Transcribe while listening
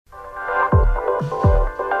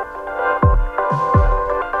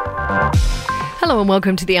Hello and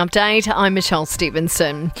welcome to The Update. I'm Michelle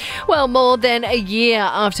Stevenson. Well, more than a year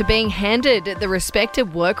after being handed the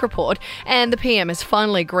Respected Work Report, and the PM has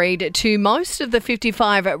finally agreed to most of the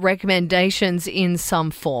 55 recommendations in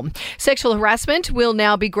some form. Sexual harassment will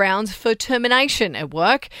now be grounds for termination at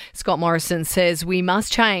work. Scott Morrison says we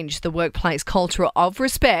must change the workplace culture of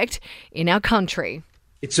respect in our country.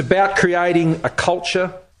 It's about creating a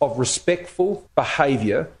culture of respectful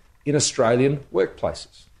behaviour in Australian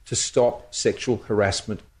workplaces to stop sexual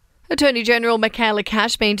harassment. Attorney General Michaela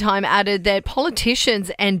Cash, meantime, added that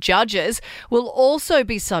politicians and judges will also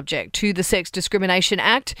be subject to the Sex Discrimination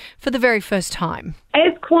Act for the very first time.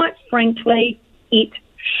 As quite frankly, it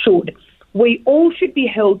should. We all should be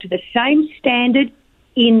held to the same standard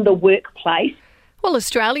in the workplace. Well,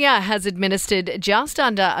 Australia has administered just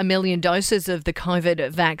under 1 million doses of the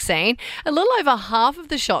COVID vaccine. A little over half of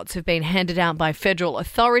the shots have been handed out by federal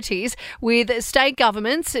authorities, with state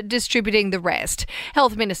governments distributing the rest.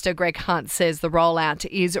 Health Minister Greg Hunt says the rollout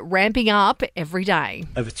is ramping up every day.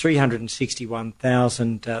 Over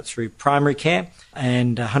 361,000 through primary care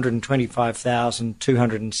and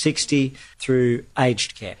 125,260 through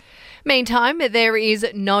aged care. Meantime, there is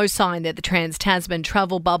no sign that the Trans-Tasman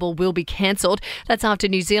travel bubble will be cancelled. That's after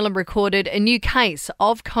New Zealand recorded a new case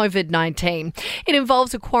of COVID-19. It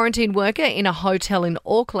involves a quarantine worker in a hotel in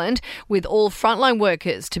Auckland, with all frontline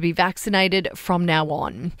workers to be vaccinated from now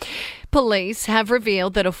on. Police have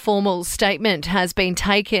revealed that a formal statement has been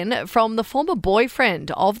taken from the former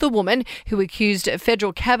boyfriend of the woman who accused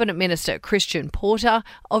Federal Cabinet Minister Christian Porter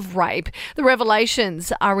of rape. The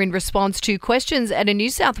revelations are in response to questions at a New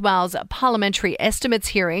South Wales parliamentary estimates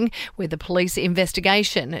hearing, with the police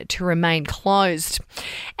investigation to remain closed.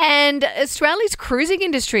 And Australia's cruising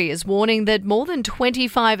industry is warning that more than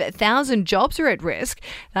 25,000 jobs are at risk.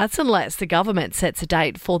 That's unless the government sets a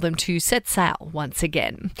date for them to set sail once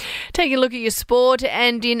again. Take a look at your sport,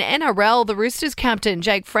 and in NRL, the Roosters captain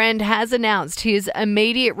Jake Friend has announced his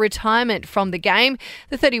immediate retirement from the game.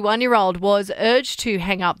 The 31-year-old was urged to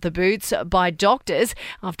hang up the boots by doctors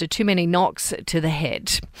after too many knocks to the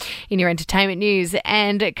head. In your entertainment news,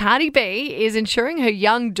 and Cardi B is ensuring her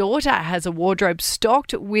young daughter has a wardrobe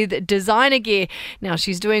stocked with designer gear. Now,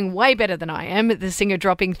 she's doing way better than I am, the singer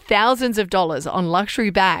dropping thousands of dollars on luxury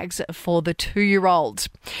bags for the 2-year-old.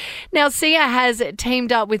 Now, Sia has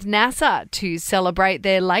teamed up with NASA to celebrate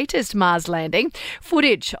their latest Mars landing.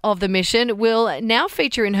 Footage of the mission will now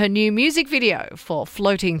feature in her new music video for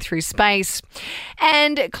Floating Through Space.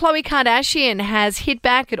 And Khloe Kardashian has hit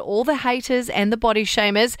back at all the haters and the body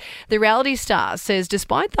shamers. The reality star says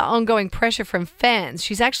despite the ongoing pressure from fans,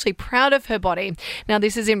 she's actually proud of her body. Now,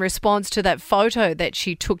 this is in response to that photo that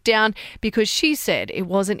she took down because she said it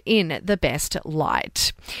wasn't in the best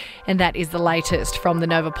light. And that is the latest from the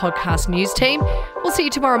Nova Podcast News team. We'll see you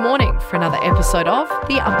tomorrow morning for another episode of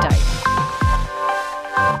The Update.